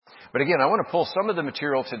But again, I want to pull some of the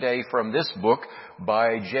material today from this book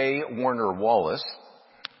by J. Warner Wallace.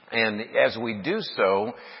 And as we do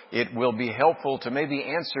so, it will be helpful to maybe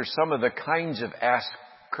answer some of the kinds of Ask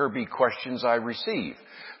Kirby questions I receive.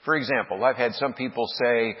 For example, I've had some people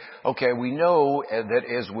say, okay, we know that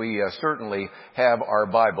as we certainly have our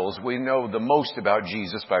Bibles, we know the most about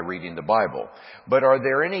Jesus by reading the Bible. But are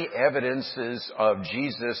there any evidences of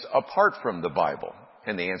Jesus apart from the Bible?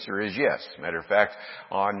 And the answer is yes. Matter of fact,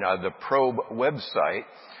 on the Probe website,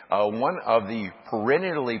 one of the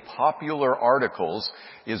perennially popular articles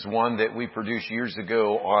is one that we produced years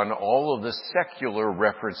ago on all of the secular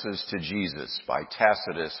references to Jesus by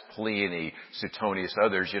Tacitus, Pliny, Suetonius,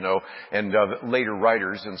 others, and later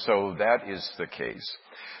writers, and so that is the case.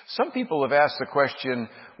 Some people have asked the question,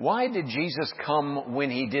 why did Jesus come when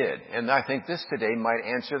he did? And I think this today might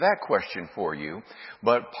answer that question for you.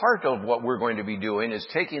 But part of what we're going to be doing is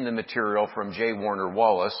taking the material from J. Warner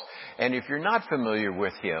Wallace. And if you're not familiar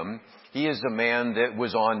with him, he is a man that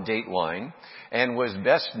was on Dateline and was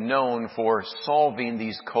best known for solving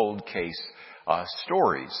these cold case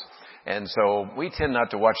stories. And so we tend not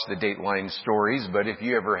to watch the Dateline stories, but if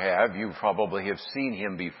you ever have, you probably have seen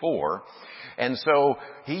him before. And so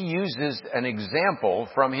he uses an example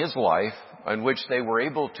from his life in which they were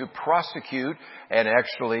able to prosecute and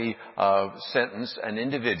actually sentence an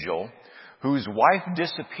individual whose wife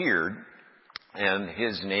disappeared, and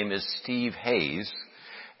his name is Steve Hayes.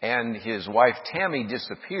 And his wife Tammy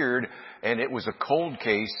disappeared, and it was a cold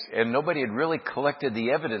case, and nobody had really collected the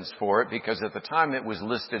evidence for it because at the time it was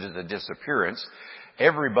listed as a disappearance.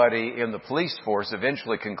 Everybody in the police force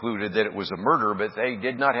eventually concluded that it was a murder, but they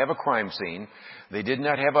did not have a crime scene. They did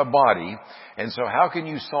not have a body. And so how can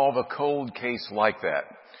you solve a cold case like that?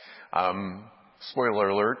 Spoiler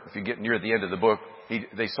alert, if you get near the end of the book,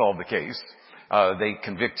 they solve the case. They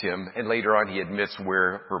convict him, and later on he admits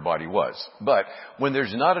where her body was. But when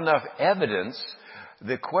there's not enough evidence,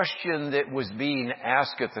 the question that was being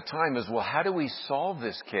asked at the time is, well, how do we solve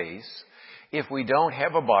this case if we don't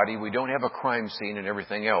have a body, we don't have a crime scene and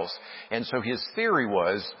everything else? And so his theory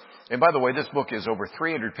was, and by the way, this book is over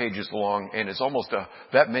 300 pages long, and it's almost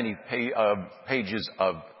that many pages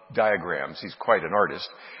of diagrams. He's quite an artist.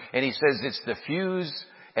 And he says it's the fuse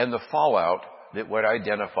and the fallout that would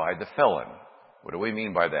identify the felon. What do we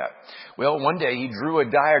mean by that? Well, one day he drew a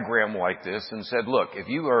diagram like this and said, look, if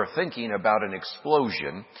you are thinking about an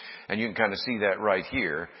explosion, and you can kind of see that right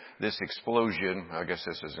here, this explosion, I guess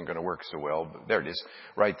this isn't going to work so well, but there it is,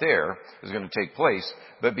 right there, is going to take place.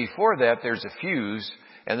 But before that, there's a fuse,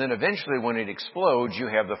 and then eventually when it explodes, you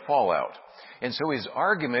have the fallout. And so his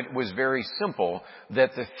argument was very simple,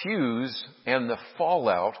 that the fuse and the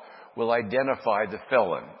fallout will identify the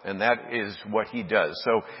felon. And that is what he does.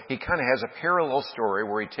 So he kind of has a parallel story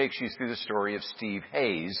where he takes you through the story of Steve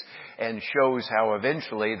Hayes and shows how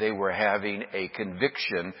eventually they were having a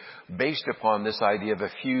conviction based upon this idea of a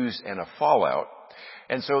fuse and a fallout.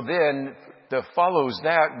 And so then follows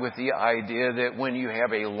that with the idea that when you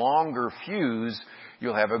have a longer fuse,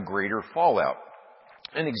 you'll have a greater fallout.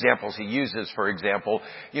 And examples he uses, for example,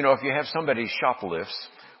 if you have somebody shoplifts,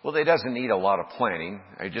 well, they doesn't need a lot of planning.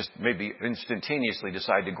 They just maybe instantaneously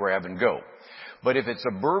decide to grab and go. But if it's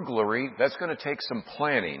a burglary, that's going to take some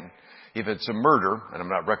planning. If it's a murder, and I'm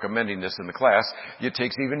not recommending this in the class, it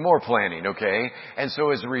takes even more planning, okay? And so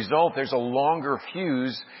as a result, there's a longer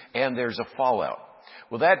fuse and there's a fallout.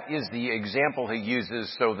 Well, that is the example he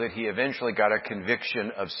uses so that he eventually got a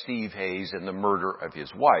conviction of Steve Hayes in the murder of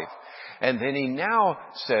his wife. And then he now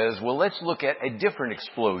says, well, let's look at a different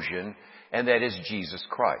explosion, and that is Jesus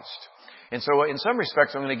Christ. And so in some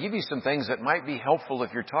respects, I'm going to give you some things that might be helpful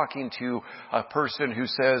if you're talking to a person who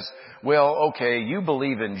says, well, okay, you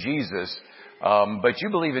believe in Jesus, but you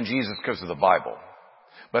believe in Jesus because of the Bible.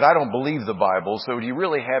 But I don't believe the Bible, so do you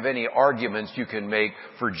really have any arguments you can make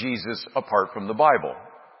for Jesus apart from the Bible?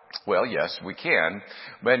 Well, yes, we can.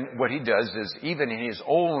 But what he does is, even in his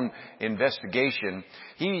own investigation,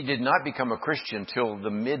 he did not become a Christian till the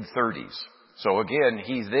mid-30s. So again,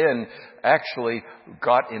 he then actually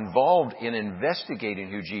got involved in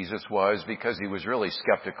investigating who Jesus was because he was really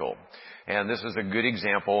skeptical. And this is a good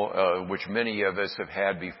example, which many of us have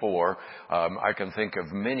had before. I can think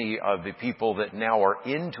of many of the people that now are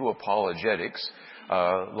into apologetics,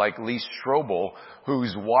 like Lee Strobel,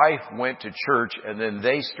 whose wife went to church and then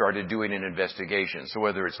they started doing an investigation. So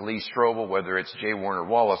whether it's Lee Strobel, whether it's J. Warner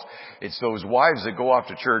Wallace, it's those wives that go off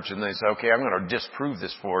to church and they say, okay, I'm going to disprove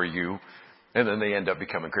this for you. And then they end up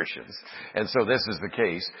becoming Christians. And so this is the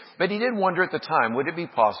case. But he did wonder at the time, would it be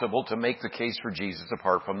possible to make the case for Jesus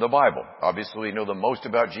apart from the Bible? Obviously, we know the most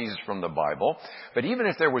about Jesus from the Bible. But even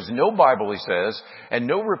if there was no Bible, he says, and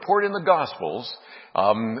no report in the Gospels,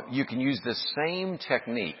 you can use the same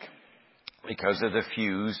technique because of the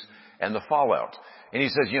fuse and the fallout. And he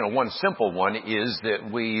says, one simple one is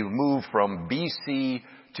that we move from BC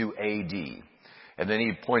to AD. And then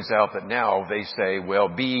he points out that now they say, well,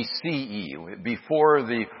 BCE, before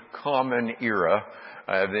the Common Era,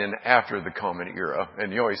 then after the Common Era.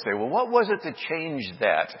 And you always say, well, what was it that changed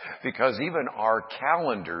that? Because even our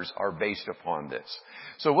calendars are based upon this.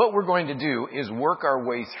 So what we're going to do is work our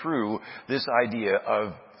way through this idea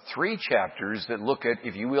of 3 chapters that look at,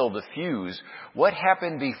 if you will, the fuse. What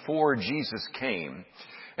happened before Jesus came?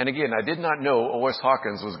 And again, I did not know O.S.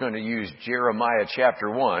 Hawkins was going to use Jeremiah chapter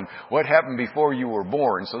 1. What happened before you were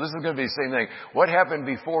born? So this is going to be the same thing. What happened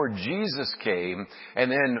before Jesus came? And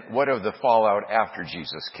then what of the fallout after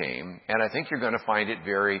Jesus came? And I think you're going to find it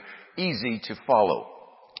very easy to follow.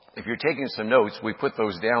 If you're taking some notes, we put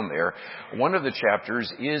those down there. One of the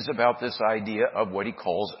chapters is about this idea of what he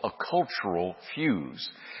calls a cultural fuse.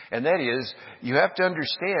 And that is, you have to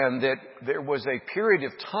understand that there was a period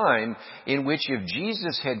of time in which if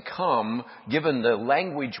Jesus had come, given the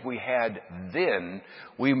language we had then,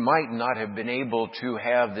 we might not have been able to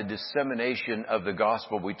have the dissemination of the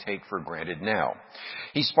gospel we take for granted now.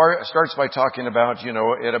 He starts by talking about,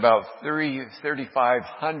 at about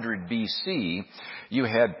 3500 BC, you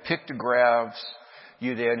had pictographs,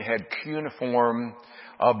 you then had cuneiform,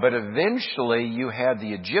 but eventually you had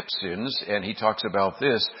the Egyptians, and he talks about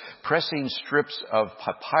this, pressing strips of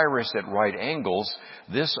papyrus at right angles.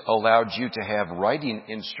 This allowed you to have writing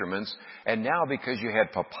instruments, and now because you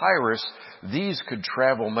had papyrus, these could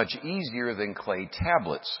travel much easier than clay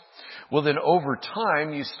tablets. Well, then over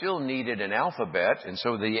time, you still needed an alphabet, and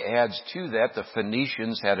so the adds to that, the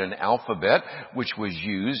Phoenicians had an alphabet, which was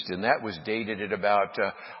used, and that was dated at about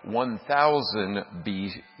 1000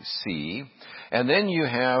 BC. And then you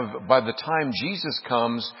have, by the time Jesus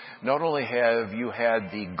comes, not only have you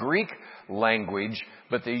had the Greek language,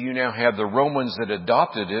 but that you now have the Romans that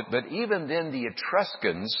adopted it, but even then the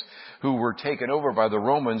Etruscans, who were taken over by the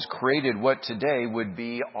Romans, created what today would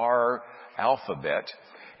be our alphabet.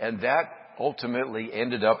 And that ultimately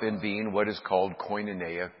ended up in being what is called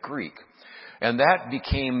Koinonia Greek. And that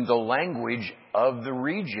became the language of the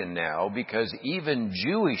region now, because even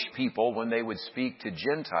Jewish people, when they would speak to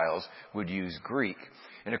Gentiles, would use Greek.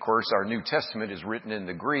 And of course, our New Testament is written in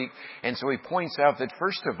the Greek. And so he points out that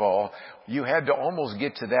first of all, you had to almost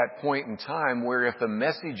get to that point in time where if the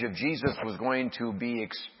message of Jesus was going to be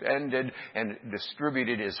expanded and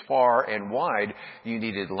distributed as far and wide, you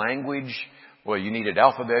needed language. Well, you needed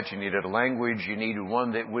alphabet, you needed a language, you needed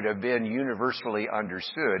one that would have been universally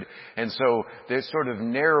understood. And so this sort of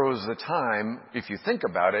narrows the time, if you think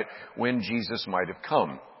about it, when Jesus might have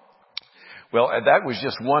come. Well, that was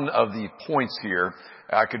just one of the points here.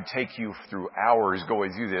 I could take you through hours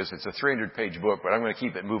going through this. It's a 300-page book, but I'm going to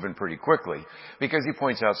keep it moving pretty quickly because he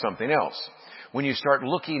points out something else. When you start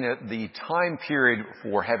looking at the time period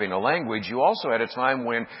for having a language, you also had a time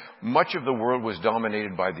when much of the world was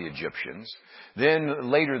dominated by the Egyptians. Then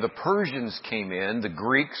later the Persians came in, the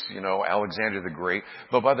Greeks, Alexander the Great.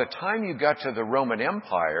 But by the time you got to the Roman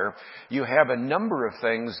Empire, you have a number of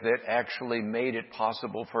things that actually made it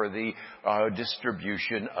possible for the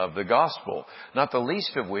distribution of the gospel. Not the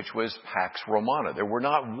least of which was Pax Romana. There were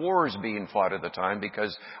not wars being fought at the time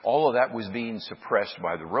because all of that was being suppressed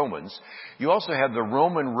by the Romans. You also had the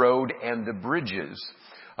Roman road and the bridges.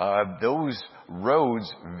 Those roads,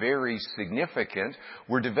 very significant,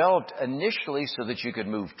 were developed initially so that you could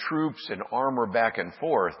move troops and armor back and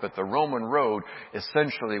forth, but the Roman road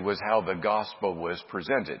essentially was how the gospel was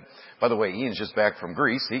presented. By the way, Ian's just back from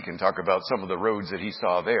Greece. He can talk about some of the roads that he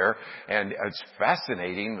saw there, and it's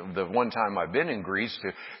fascinating, the one time I've been in Greece,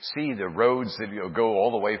 to see the roads that go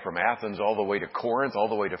all the way from Athens, all the way to Corinth, all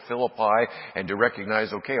the way to Philippi, and to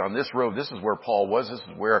recognize, okay, on this road, this is where Paul was, this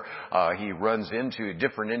is where he runs into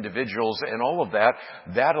different individuals, and all of that.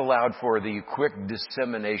 That allowed for the quick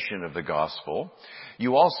dissemination of the gospel.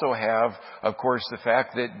 You also have, of course, the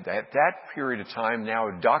fact that at that period of time now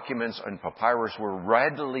documents and papyrus were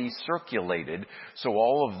readily circulated, so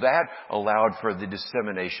all of that allowed for the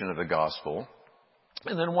dissemination of the gospel.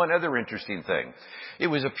 And then one other interesting thing. It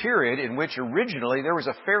was a period in which originally there was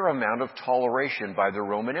a fair amount of toleration by the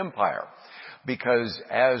Roman Empire. Because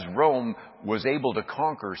as Rome was able to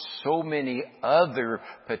conquer so many other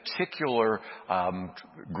particular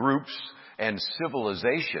groups and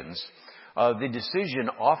civilizations, the decision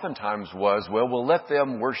oftentimes was, well, we'll let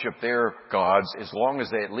them worship their gods as long as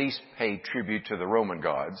they at least pay tribute to the Roman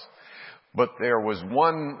gods. But there was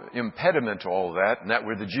one impediment to all of that, and that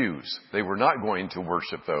were the Jews. They were not going to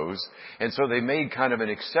worship those. And so they made kind of an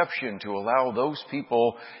exception to allow those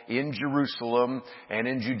people in Jerusalem and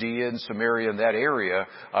in Judea and Samaria and that area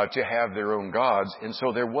to have their own gods. And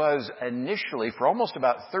so there was initially, for almost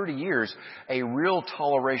about 30 years, a real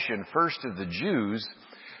toleration first of the Jews,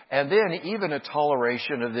 and then even a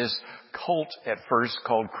toleration of this cult at first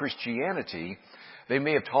called Christianity. They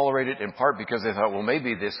may have tolerated it in part because they thought, well,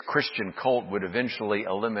 maybe this Christian cult would eventually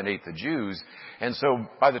eliminate the Jews. And so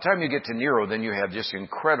by the time you get to Nero, then you have just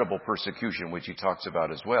incredible persecution, which he talks about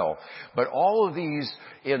as well. But all of these,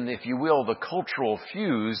 if you will, the cultural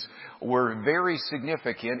fuse, were very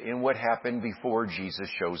significant in what happened before Jesus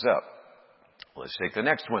shows up. Let's take the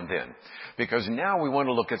next one then, because now we want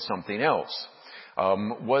to look at something else.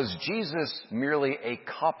 Was Jesus merely a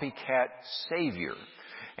copycat savior?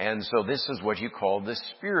 And so this is what you call the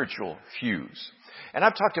spiritual fuse. And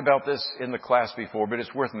I've talked about this in the class before, but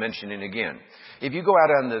it's worth mentioning again. If you go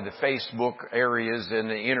out on the Facebook areas and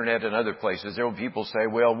the internet and other places, there will be people say,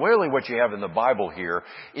 well, really what you have in the Bible here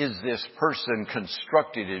is this person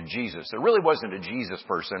constructed as Jesus. There really wasn't a Jesus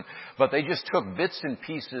person, but they just took bits and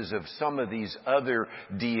pieces of some of these other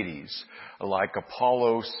deities, like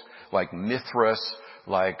Apollos, like Mithras,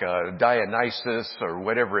 like Dionysus or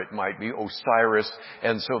whatever it might be, Osiris,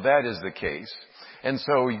 and so that is the case. And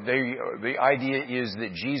so the idea is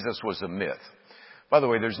that Jesus was a myth. By the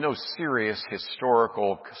way, there's no serious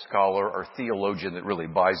historical scholar or theologian that really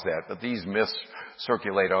buys that, but these myths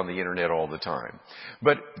circulate on the internet all the time.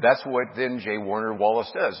 But that's what then J. Warner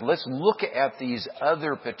Wallace does. Let's look at these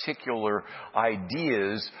other particular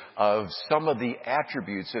ideas of some of the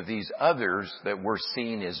attributes of these others that we're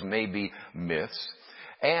seen as maybe myths.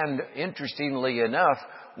 And interestingly enough,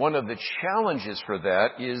 one of the challenges for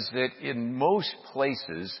that is that in most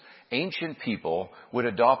places, ancient people would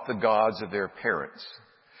adopt the gods of their parents.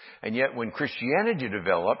 And yet when Christianity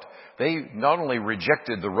developed, they not only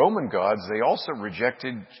rejected the Roman gods, they also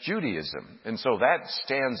rejected Judaism. And so that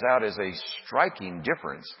stands out as a striking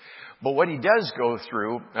difference. But what he does go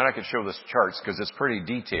through, and I could show this charts because it's pretty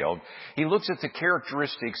detailed, he looks at the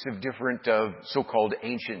characteristics of different so-called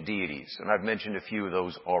ancient deities. And I've mentioned a few of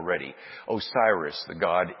those already. Osiris, the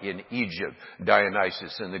god in Egypt,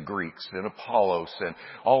 Dionysus and the Greeks, and Apollos, and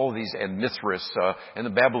all of these, and Mithras, and the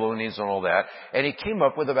Babylonians and all that. And he came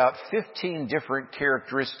up with about 15 different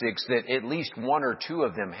characteristics that at least one or two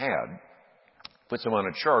of them had. Puts them on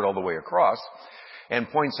a chart all the way across. And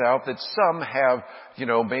points out that some have,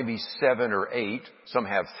 maybe 7 or 8. Some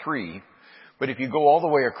have 3. But if you go all the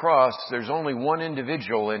way across, there's only one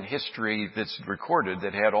individual in history that's recorded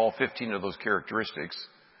that had all 15 of those characteristics.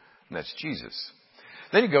 And that's Jesus.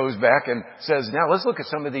 Then he goes back and says, now let's look at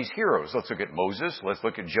some of these heroes. Let's look at Moses. Let's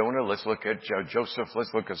look at Jonah. Let's look at Joseph.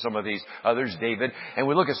 Let's look at some of these others, David. And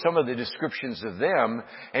we look at some of the descriptions of them.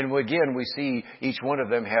 And again, we see each one of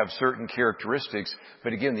them have certain characteristics.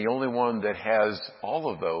 But again, the only one that has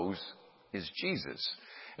all of those is Jesus.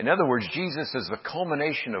 In other words, Jesus is the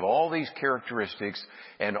culmination of all these characteristics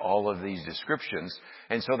and all of these descriptions.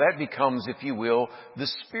 And so that becomes, if you will, the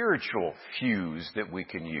spiritual fuse that we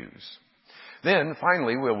can use. Then,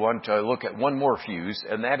 finally, we'll want to look at one more fuse,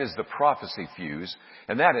 and that is the prophecy fuse.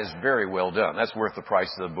 And that is very well done. That's worth the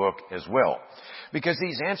price of the book as well. Because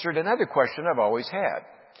he's answered another question I've always had.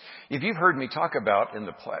 If you've heard me talk about in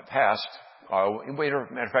the past,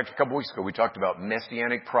 matter of fact, a couple weeks ago we talked about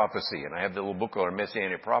messianic prophecy, and I have the little book on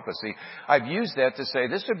messianic prophecy. I've used that to say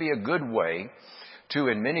this would be a good way to,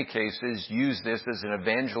 in many cases, use this as an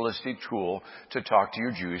evangelistic tool to talk to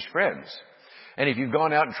your Jewish friends. And if you've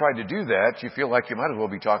gone out and tried to do that, you feel like you might as well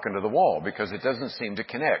be talking to the wall because it doesn't seem to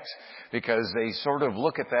connect. Because they sort of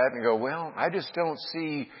look at that and go, well, I just don't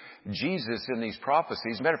see Jesus in these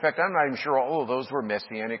prophecies. Matter of fact, I'm not even sure all of those were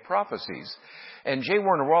messianic prophecies. And J.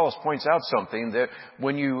 Warner Wallace points out something that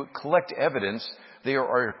when you collect evidence, there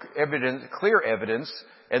are clear evidence,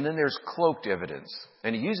 and then there's cloaked evidence.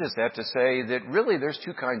 And he uses that to say that really there's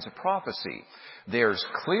two kinds of prophecy. There's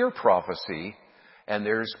clear prophecy, and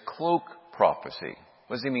there's cloak prophecy.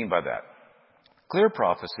 What does he mean by that? Clear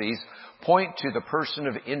prophecies point to the person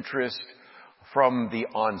of interest from the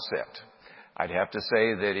onset. I'd have to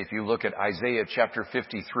say that if you look at Isaiah chapter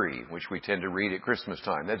 53, which we tend to read at Christmas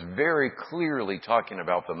time, that's very clearly talking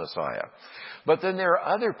about the Messiah. But then there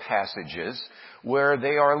are other passages where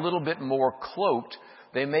they are a little bit more cloaked.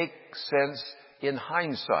 They make sense in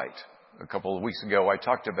hindsight. A couple of weeks ago, I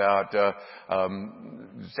talked about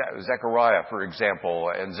Zechariah, for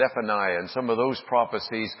example, and Zephaniah, and some of those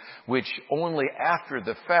prophecies, which only after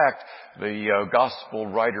the fact the gospel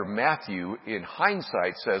writer Matthew, in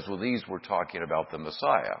hindsight, says, well, these were talking about the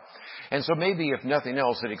Messiah. And so maybe, if nothing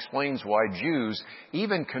else, it explains why Jews,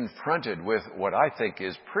 even confronted with what I think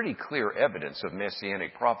is pretty clear evidence of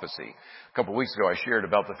messianic prophecy. A couple of weeks ago, I shared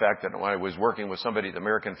about the fact that when I was working with somebody at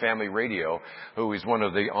American Family Radio, who is one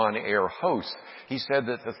of the on-air hosts, he said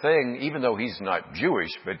that the thing, even though he's not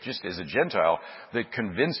Jewish, but just as a Gentile, that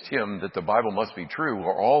convinced him that the Bible must be true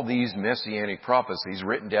are all these messianic prophecies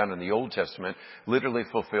written down in the Old Testament, literally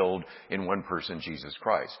fulfilled in one person, Jesus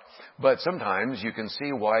Christ. But sometimes you can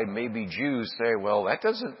see why maybe Jews say, well, I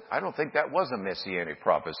don't think that was a messianic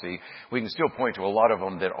prophecy. We can still point to a lot of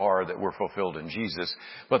them that were fulfilled in Jesus.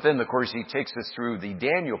 But then, of course, he takes us through the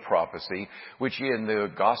Daniel prophecy, which in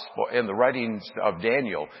the gospel, in the writings of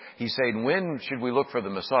Daniel, he's saying, when should we look for the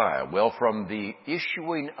Messiah? Well, from the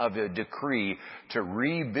issuing of a decree to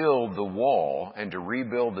rebuild the wall and to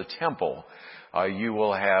rebuild the temple, you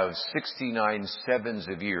will have 69 sevens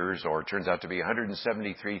of years, or it turns out to be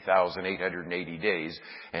 173,880 days.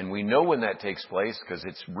 And we know when that takes place because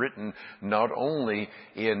it's written not only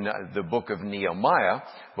in the book of Nehemiah,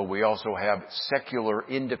 but we also have secular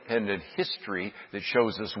independent history that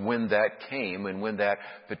shows us when that came and when that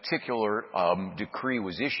particular decree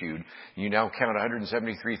was issued. You now count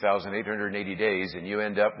 173,880 days and you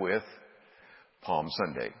end up with Palm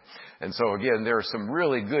Sunday. And so again, there are some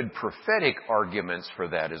really good prophetic arguments for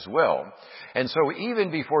that as well. And so even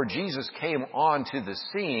before Jesus came onto the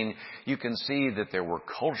scene, you can see that there were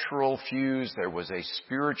cultural fuse, there was a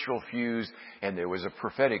spiritual fuse, and there was a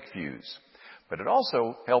prophetic fuse. But it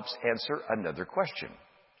also helps answer another question.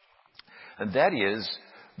 And that is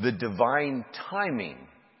the divine timing.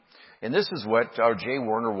 And this is what J.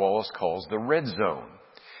 Warner Wallace calls the red zone.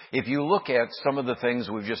 If you look at some of the things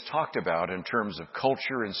we've just talked about in terms of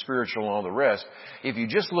culture and spiritual and all the rest, if you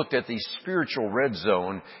just looked at the spiritual red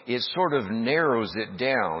zone, it sort of narrows it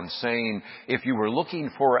down, saying if you were looking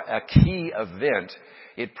for a key event,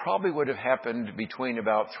 it probably would have happened between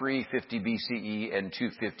about 350 BCE and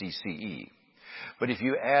 250 CE. But if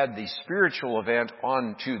you add the spiritual event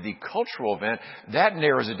onto the cultural event, that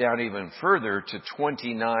narrows it down even further to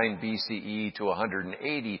 29 BCE to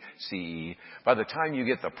 180 CE. By the time you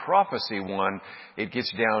get the prophecy one, it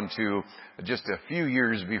gets down to just a few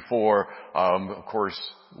years before, of course,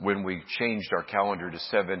 when we changed our calendar to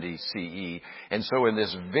 70 CE. And so in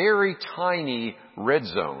this very tiny red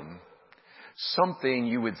zone, something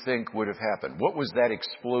you would think would have happened. What was that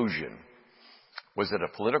explosion? Was it a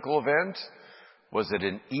political event? Was it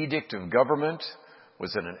an edict of government?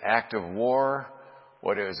 Was it an act of war?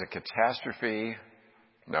 What is a catastrophe?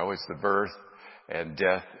 No, it's the birth and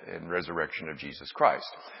death and resurrection of Jesus Christ.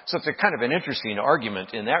 So it's a kind of an interesting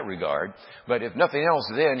argument in that regard. But if nothing else,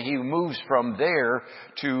 then he moves from there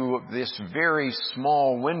to this very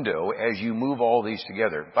small window as you move all these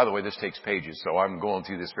together. By the way, this takes pages, so I'm going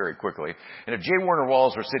through this very quickly. And if J. Warner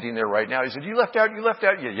Wallace were sitting there right now, he said, you left out?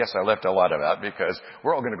 Yeah, yes, I left a lot of out because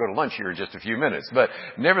we're all going to go to lunch here in just a few minutes. But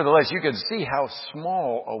nevertheless, you can see how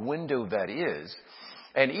small a window that is.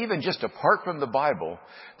 And even just apart from the Bible,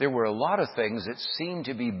 there were a lot of things that seemed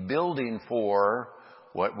to be building for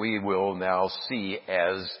what we will now see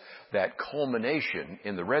as that culmination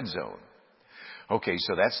in the red zone. Okay,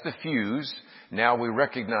 so that's the fuse. Now we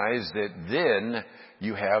recognize that then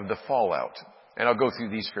you have the fallout. And I'll go through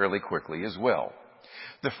these fairly quickly as well.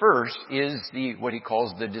 The first is what he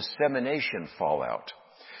calls the dissemination fallout.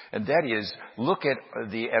 And that is, look at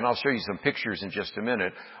and I'll show you some pictures in just a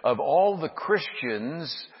minute, of all the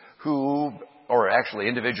Christians or actually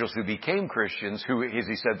individuals who became Christians who, as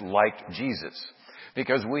he said, liked Jesus.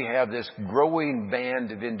 Because we have this growing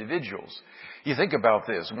band of individuals. You think about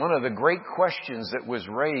this. One of the great questions that was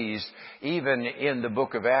raised even in the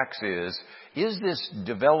book of Acts is this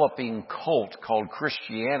developing cult called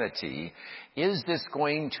Christianity, is this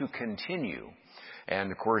going to continue?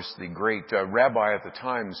 And of course, the great rabbi at the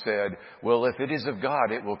time said, well, if it is of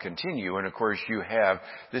God, it will continue. And of course, you have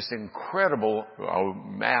this incredible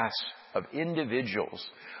mass of individuals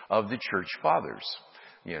of the church fathers.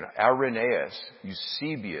 You know, Irenaeus,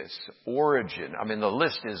 Eusebius, Origen. I mean, the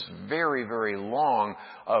list is very, very long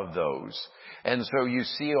of those. And so you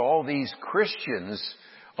see all these Christians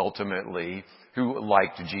ultimately, who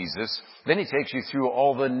liked Jesus. Then he takes you through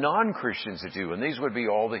all the non-Christians that do, and these would be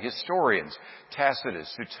all the historians,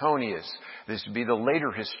 Tacitus, Suetonius. This would be the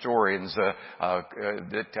later historians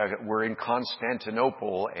that were in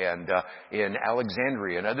Constantinople and in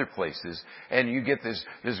Alexandria and other places. And you get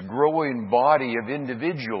this growing body of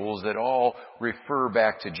individuals that all refer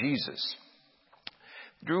back to Jesus.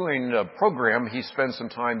 During the program, he spent some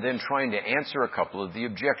time then trying to answer a couple of the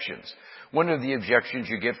objections. One of the objections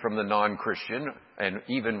you get from the non-Christian, and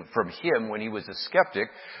even from him when he was a skeptic,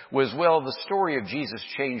 was, well, the story of Jesus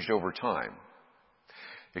changed over time.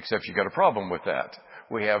 Except you got a problem with that.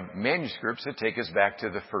 We have manuscripts that take us back to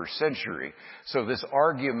the 1st century. So this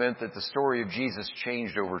argument that the story of Jesus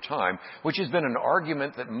changed over time, which has been an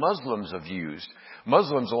argument that Muslims have used.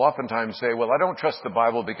 Muslims will oftentimes say, well, I don't trust the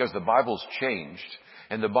Bible because the Bible's changed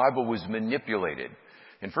and the Bible was manipulated.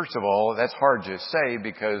 And first of all, that's hard to say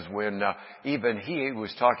because when even he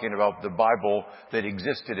was talking about the Bible that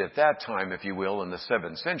existed at that time, if you will, in the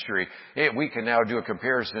 7th century, we can now do a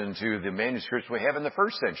comparison to the manuscripts we have in the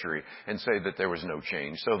 1st century and say that there was no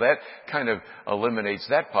change. So that kind of eliminates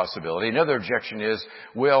that possibility. Another objection is,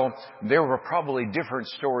 well, there were probably different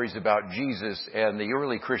stories about Jesus, and the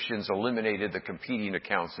early Christians eliminated the competing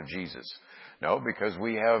accounts of Jesus. No, because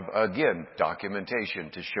we have, again,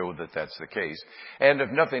 documentation to show that that's the case. And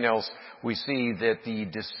if nothing else, we see that the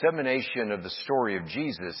dissemination of the story of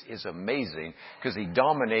Jesus is amazing because he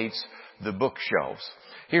dominates the bookshelves.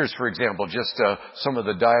 Here's, for example, just some of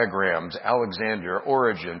the diagrams: Alexander,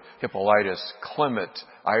 Origen, Hippolytus, Clement,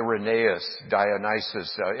 Irenaeus,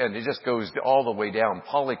 Dionysius, and it just goes all the way down.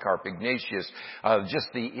 Polycarp, Ignatius, just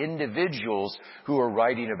the individuals who are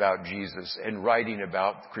writing about Jesus and writing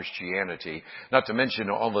about Christianity. Not to mention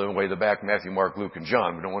all the way back, Matthew, Mark, Luke, and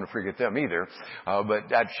John. We don't want to forget them either, but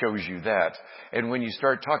that shows you that. And when you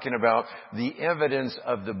start talking about the evidence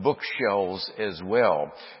of the bookshelves as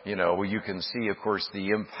well, you can see, of course, the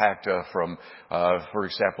impact from, for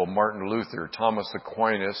example, Martin Luther, Thomas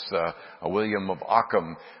Aquinas, William of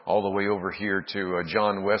Ockham, all the way over here to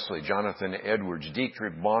John Wesley, Jonathan Edwards,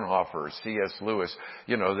 Dietrich Bonhoeffer, C.S. Lewis,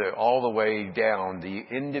 all the way down, the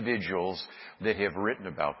individuals that have written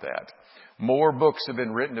about that. More books have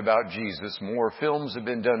been written about Jesus. More films have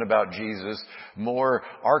been done about Jesus. More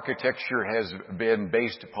architecture has been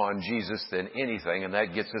based upon Jesus than anything. And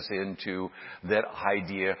that gets us into that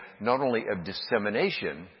idea not only of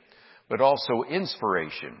dissemination, but also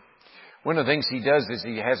inspiration. One of the things he does is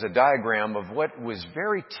he has a diagram of what was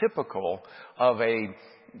very typical of a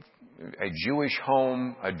Jewish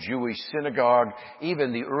home, a Jewish synagogue,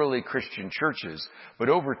 even the early Christian churches. But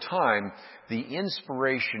over time, the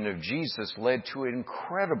inspiration of Jesus led to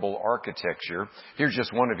incredible architecture. Here's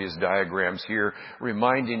just one of his diagrams here,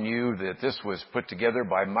 reminding you that this was put together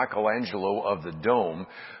by Michelangelo of the Dome.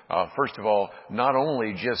 First of all, not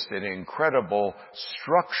only just an incredible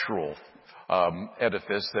structural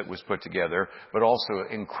edifice that was put together, but also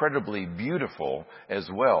incredibly beautiful as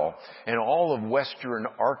well. And all of Western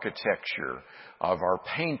architecture, of our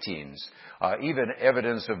paintings, even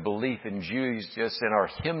evidence of belief in Jesus in our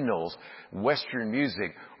hymnals, Western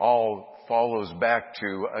music, all follows back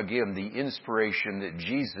to, again, the inspiration that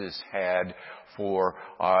Jesus had for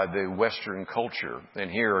the Western culture. And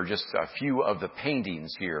here are just a few of the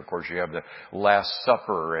paintings here. Of course, you have the Last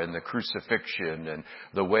Supper and the Crucifixion and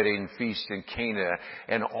the Wedding Feast in Cana,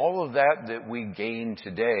 and all of that we gain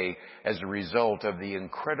today as a result of the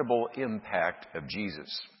incredible impact of Jesus.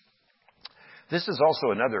 This is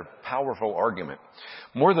also another powerful argument.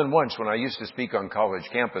 More than once when I used to speak on college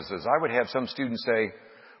campuses, I would have some students say,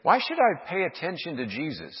 "Why should I pay attention to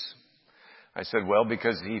Jesus?" I said, well,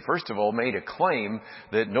 because he, first of all, made a claim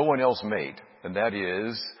that no one else made, and that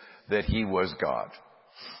is that he was God.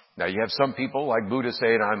 Now, you have some people like Buddha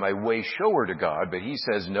saying, I'm a way shower to God, but he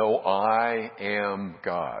says, no, I am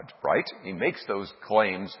God, right? He makes those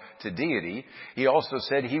claims to deity. He also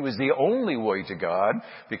said he was the only way to God,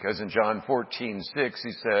 because in John 14:6,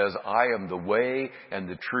 he says, I am the way and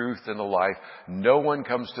the truth and the life. No one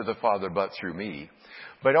comes to the Father but through me.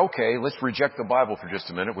 But okay, let's reject the Bible for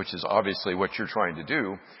just a minute, which is obviously what you're trying to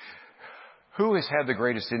do. Who has had the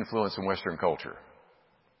greatest influence in Western culture?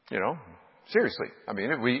 Seriously. I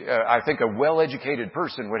mean, I think a well-educated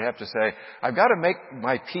person would have to say, I've got to make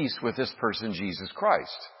my peace with this person, Jesus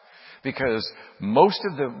Christ. Because most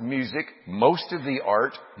of the music, most of the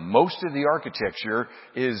art, most of the architecture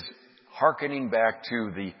is hearkening back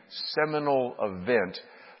to the seminal event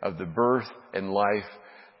of the birth and life,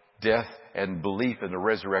 death and belief in the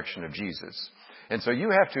resurrection of Jesus. And so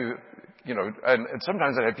you have to, and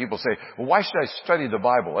sometimes I have people say, well, why should I study the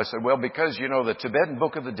Bible? I said, well, because, the Tibetan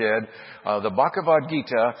Book of the Dead, the Bhagavad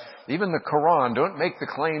Gita, even the Quran don't make the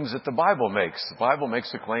claims that the Bible makes. The Bible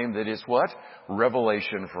makes the claim that it's what?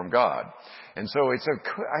 Revelation from God. And so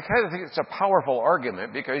I kind of think it's a powerful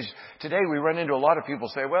argument, because today we run into a lot of people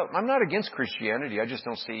say, well, I'm not against Christianity. I just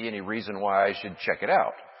don't see any reason why I should check it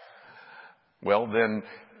out. Well, then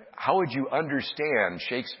how would you understand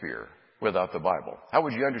Shakespeare without the Bible? How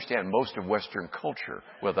would you understand most of Western culture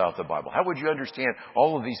without the Bible? How would you understand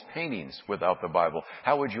all of these paintings without the Bible?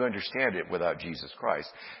 How would you understand it without Jesus Christ?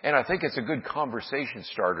 And I think it's a good conversation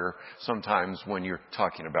starter sometimes when you're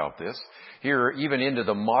talking about this. Here, even into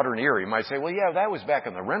the modern era, you might say, well, yeah, that was back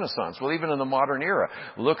in the Renaissance. Well, even in the modern era,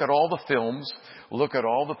 look at all the films, look at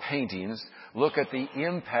all the paintings, look at the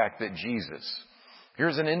impact that Jesus.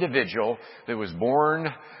 Here's an individual that was born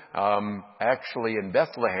actually in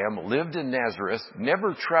Bethlehem, lived in Nazareth,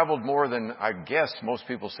 never traveled more than, I guess most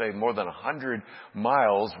people say, more than 100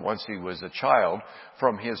 miles once he was a child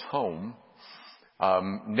from his home.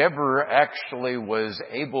 Never actually was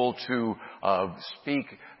able to speak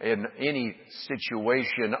in any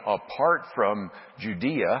situation apart from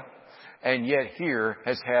Judea, and yet here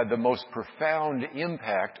has had the most profound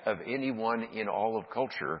impact of anyone in all of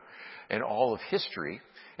culture and all of history.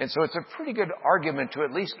 And so it's a pretty good argument to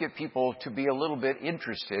at least get people to be a little bit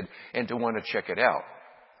interested and to want to check it out.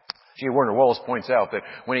 J. Warner Wallace points out that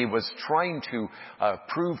when he was trying to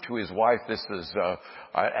prove to his wife this is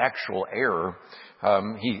actual error,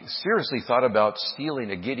 he seriously thought about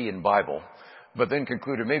stealing a Gideon Bible, but then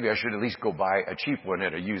concluded maybe I should at least go buy a cheap one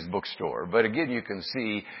at a used bookstore. But again, you can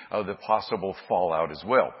see the possible fallout as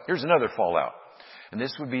well. Here's another fallout, and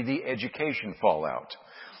this would be the education fallout.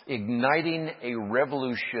 Igniting a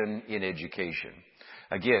revolution in education.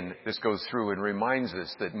 Again, this goes through and reminds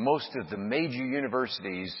us that most of the major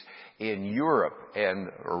universities in Europe and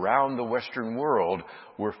around the Western world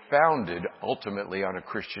were founded ultimately on a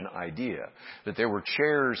Christian idea. That there were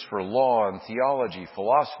chairs for law and theology,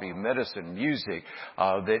 philosophy, medicine, music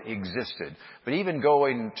that existed. But even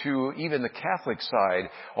going to even the Catholic side,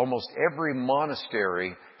 almost every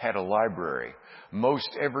monastery had a library.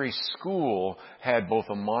 Most every school had both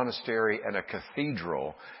a monastery and a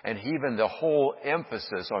cathedral, and even the whole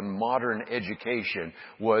emphasis on modern education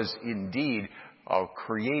was indeed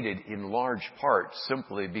created in large part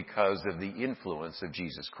simply because of the influence of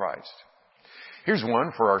Jesus Christ. Here's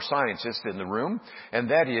one for our scientists in the room, and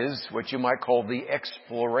that is what you might call the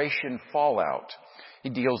exploration fallout. He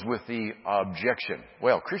deals with the objection.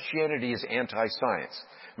 Well, Christianity is anti-science.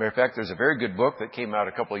 Matter of fact, there's a very good book that came out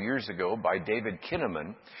a couple of years ago by David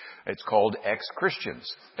Kinnaman. It's called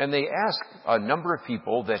Ex-Christians. And they asked a number of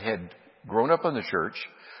people that had grown up in the church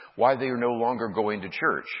why they are no longer going to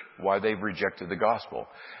church, why they've rejected the gospel.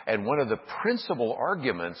 And one of the principal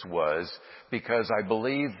arguments was because I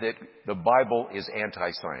believe that the Bible is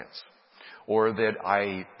anti-science, or that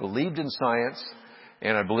I believed in science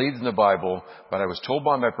and I believed in the Bible, but I was told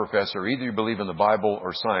by my professor, either you believe in the Bible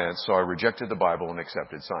or science, so I rejected the Bible and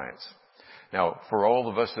accepted science. Now, for all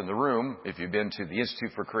of us in the room, if you've been to the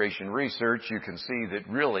Institute for Creation Research, you can see that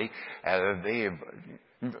really they have.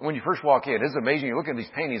 When you first walk in, it's amazing. You look at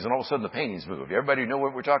these paintings and all of a sudden the paintings move. Everybody know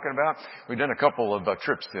what we're talking about? We've done a couple of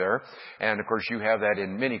trips there. And of course you have that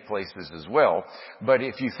in many places as well. But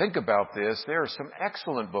if you think about this, there are some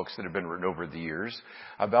excellent books that have been written over the years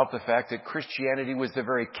about the fact that Christianity was the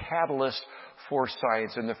very catalyst for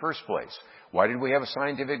science in the first place. Why did we have a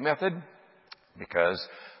scientific method? Because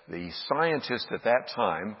the scientists at that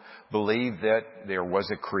time believed that there was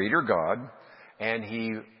a creator God, and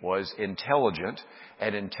he was intelligent,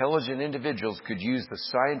 and intelligent individuals could use the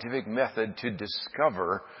scientific method to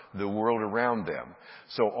discover the world around them.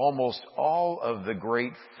 So almost all of the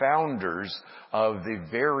great founders of the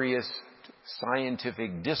various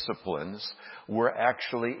scientific disciplines were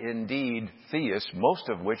actually indeed theists, most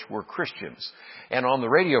of which were Christians. And on the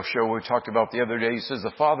radio show we talked about the other day, he says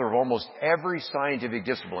the father of almost every scientific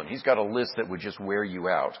discipline. He's got a list that would just wear you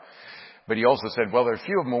out. But he also said, well, there are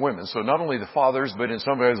few of them are women. So not only the fathers, but in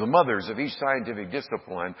some ways the mothers of each scientific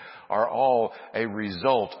discipline are all a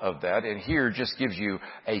result of that. And here just gives you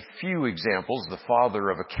a few examples. The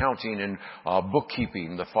father of accounting and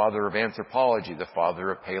bookkeeping, the father of anthropology, the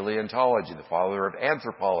father of paleontology, the father of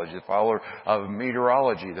anthropology, the father of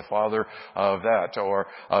meteorology, the father of that, or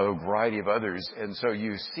a variety of others. And so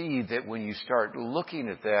you see that when you start looking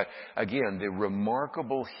at that, again, the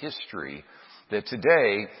remarkable history that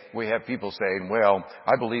today we have people saying, well,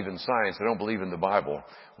 I believe in science, I don't believe in the Bible.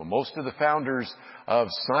 Well, most of the founders of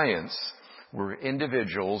science were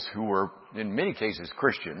individuals who were, in many cases,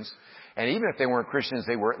 Christians. And even if they weren't Christians,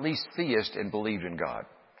 they were at least theists and believed in God.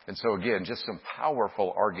 And so again, just some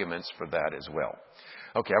powerful arguments for that as well.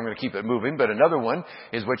 Okay, I'm going to keep it moving, but another one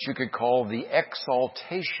is what you could call the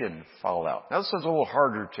exaltation fallout. Now this is a little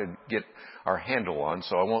harder to get our handle on,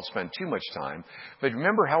 so I won't spend too much time. But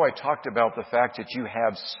remember how I talked about the fact that you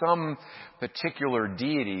have some particular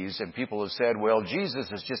deities, and people have said, well,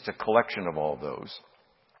 Jesus is just a collection of all those.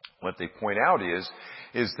 What they point out is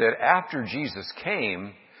that after Jesus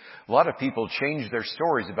came, a lot of people changed their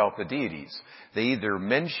stories about the deities. They either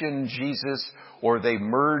mentioned Jesus or they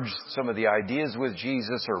merged some of the ideas with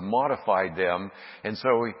Jesus or modified them. And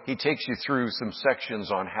so he takes you through some sections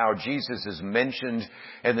on how Jesus is mentioned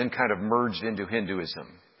and then kind of merged into Hinduism.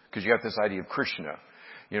 Because you got this idea of Krishna.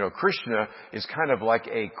 You know, Krishna is kind of like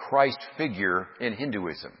a Christ figure in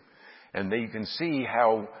Hinduism. And you can see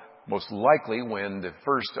how most likely when the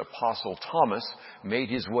first apostle Thomas made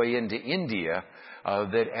his way into India,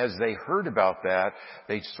 that as they heard about that,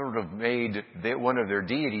 they sort of made one of their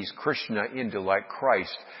deities, Krishna, into like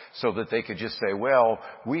Christ, so that they could just say, well,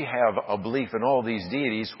 we have a belief in all these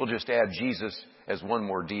deities, we'll just add Jesus as one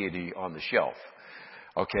more deity on the shelf.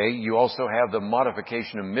 Okay, you also have the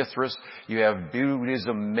modification of Mithras. You have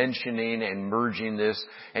Buddhism mentioning and merging this.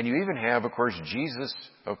 And you even have, of course, Jesus,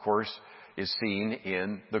 of course, is seen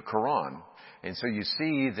in the Quran. And so you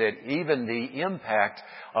see that even the impact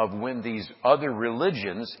of when these other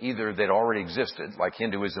religions, either that already existed, like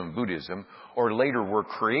Hinduism, Buddhism, or later were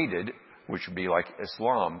created, which would be like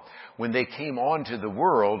Islam, when they came onto the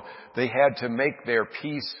world, they had to make their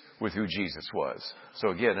peace with who Jesus was. So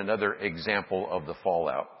again, another example of the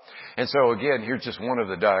fallout. And so again, here's just one of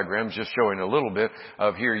the diagrams, just showing a little bit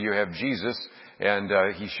of here you have Jesus,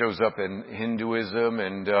 and he shows up in Hinduism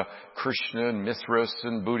and Krishna and Mithras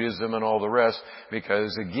and Buddhism and all the rest,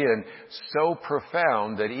 because again, so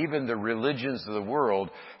profound that even the religions of the world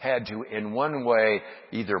had to, in one way,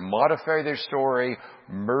 either modify their story,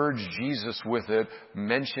 merge Jesus with it,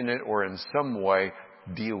 mention it, or in some way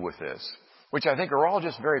deal with this. Which I think are all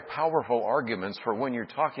just very powerful arguments for when you're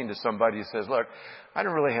talking to somebody who says, look, I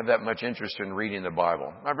don't really have that much interest in reading the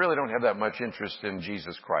Bible. I really don't have that much interest in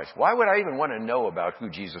Jesus Christ. Why would I even want to know about who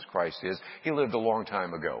Jesus Christ is? He lived a long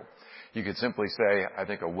time ago. You could simply say, I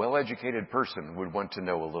think a well-educated person would want to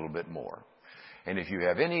know a little bit more. And if you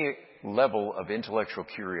have any level of intellectual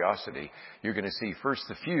curiosity, you're going to see first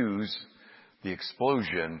the fuse, the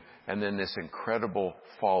explosion, and then this incredible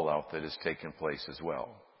fallout that has taken place as well.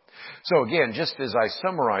 So again, just as I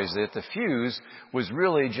summarized it, the fuse was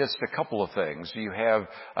really just a couple of things. You have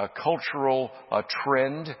a cultural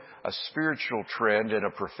trend, a spiritual trend, and a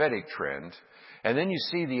prophetic trend. And then you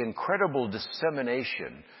see the incredible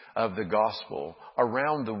dissemination of the gospel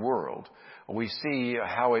around the world. We see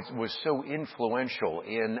how it was so influential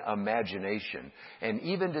in imagination. And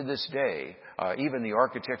even to this day, even the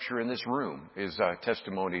architecture in this room is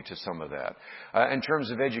testimony to some of that. In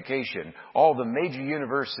terms of education, all the major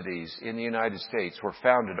universities in the United States were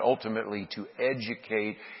founded ultimately to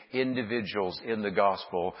educate individuals in the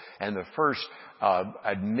gospel. And the first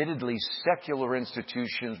admittedly secular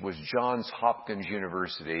institutions was Johns Hopkins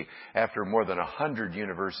University, after more than 100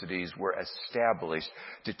 universities were established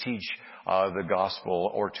to teach the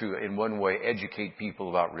gospel, or to, in one way, educate people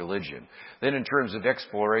about religion. Then in terms of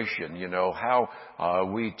exploration, you know, how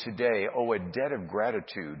we today owe a debt of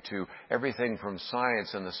gratitude to everything from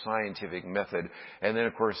science and the scientific method. And then,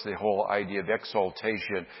 of course, the whole idea of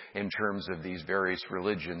exaltation in terms of these various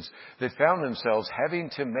religions that found themselves having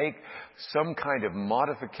to make some kind of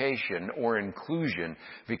modification or inclusion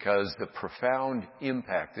because the profound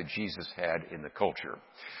impact that Jesus had in the culture.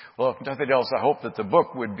 Well, if nothing else, I hope that the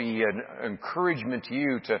book would be an encouragement to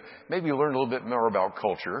you to maybe learn a little bit more about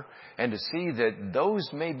culture and to see that those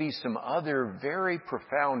may be some other very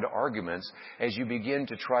profound arguments as you begin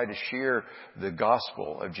to try to share the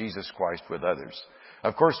gospel of Jesus Christ with others.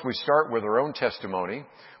 Of course, we start with our own testimony.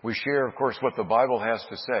 We share, of course, what the Bible has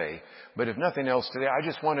to say. But if nothing else today, I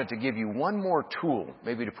just wanted to give you one more tool,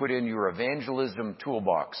 maybe to put in your evangelism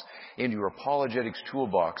toolbox, in your apologetics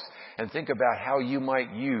toolbox, and think about how you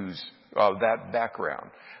might use that background.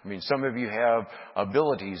 I mean, some of you have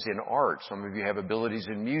abilities in art. Some of you have abilities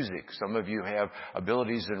in music. Some of you have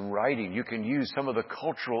abilities in writing. You can use some of the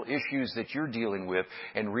cultural issues that you're dealing with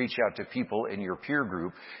and reach out to people in your peer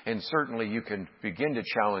group. And certainly you can begin to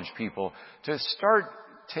challenge people to start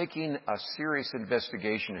taking a serious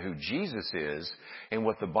investigation of who Jesus is and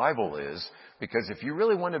what the Bible is. Because if you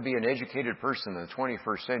really want to be an educated person in the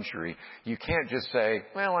 21st century, you can't just say,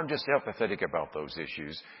 well, I'm just apathetic about those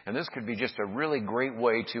issues. And this could be just a really great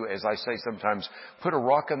way to, as I say sometimes, put a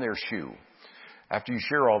rock in their shoe. After you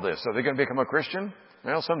share all this, are they going to become a Christian?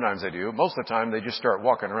 Well, sometimes they do. Most of the time, they just start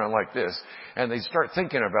walking around like this, and they start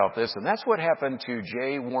thinking about this. And that's what happened to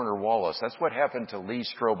J. Warner Wallace. That's what happened to Lee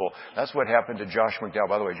Strobel. That's what happened to Josh McDowell.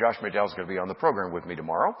 By the way, Josh McDowell is going to be on the program with me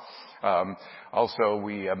tomorrow. Also,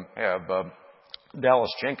 we have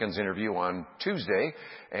Dallas Jenkins' interview on Tuesday,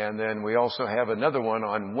 and then we also have another one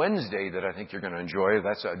on Wednesday that I think you're going to enjoy.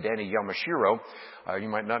 That's Danny Yamashiro. You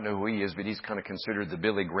might not know who he is, but he's kind of considered the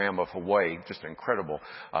Billy Graham of Hawaii. Just an incredible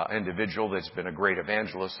individual that's been a great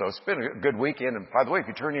evangelist. So it's been a good weekend. And by the way, if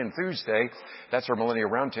you turn in Tuesday, that's our Millennial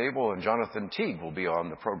Roundtable, and Jonathan Teague will be on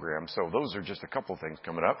the program. So those are just a couple things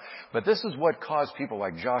coming up. But this is what caused people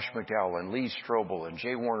like Josh McDowell and Lee Strobel and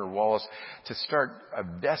J. Warner Wallace to start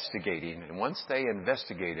investigating. And once they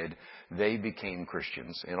investigated, they became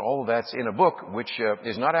Christians. And all of that's in a book, which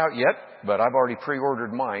is not out yet, but I've already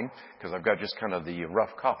pre-ordered mine because I've got just kind of the rough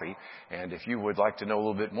copy. And if you would like to know a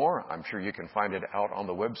little bit more, I'm sure you can find it out on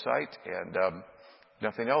the website. And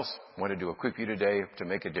nothing else, wanted to equip you today to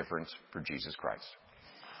make a difference for Jesus Christ.